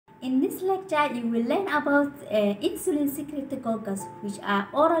In this lecture, you will learn about insulin secretagogues, which are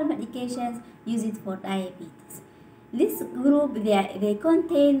oral medications used for diabetes. This group, they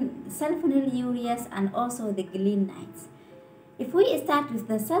contain sulfonylureas and also the glinides. If we start with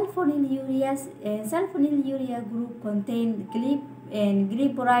the sulfonylureas, sulfonylurea group contain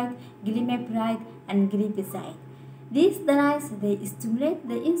glyburide, glimepiride, and glipizide. These drugs, they stimulate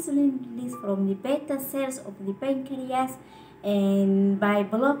the insulin release from the beta cells of the pancreas and by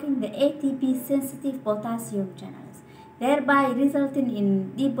blocking the ATP-sensitive potassium channels, thereby resulting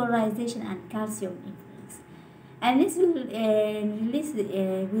in depolarization and calcium influx. And this will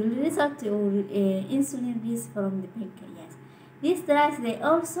result to insulin release from the pancreas. These drugs, they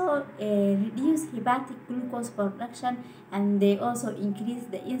also reduce hepatic glucose production, and they also increase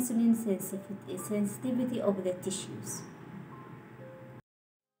the insulin sensitivity of the tissues.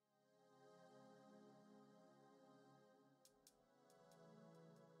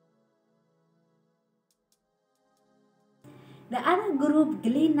 The other group,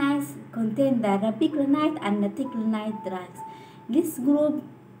 glinides, contain the rapiclinide and naticlinide drugs. This group,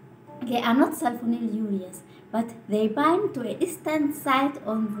 they are not sulfonylureas, but they bind to a distant site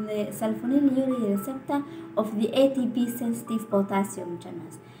on the sulfonylurea receptor of the ATP-sensitive potassium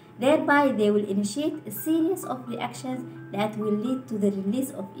channels. Thereby, they will initiate a series of reactions that will lead to the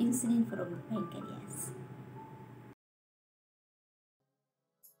release of insulin from the pancreas.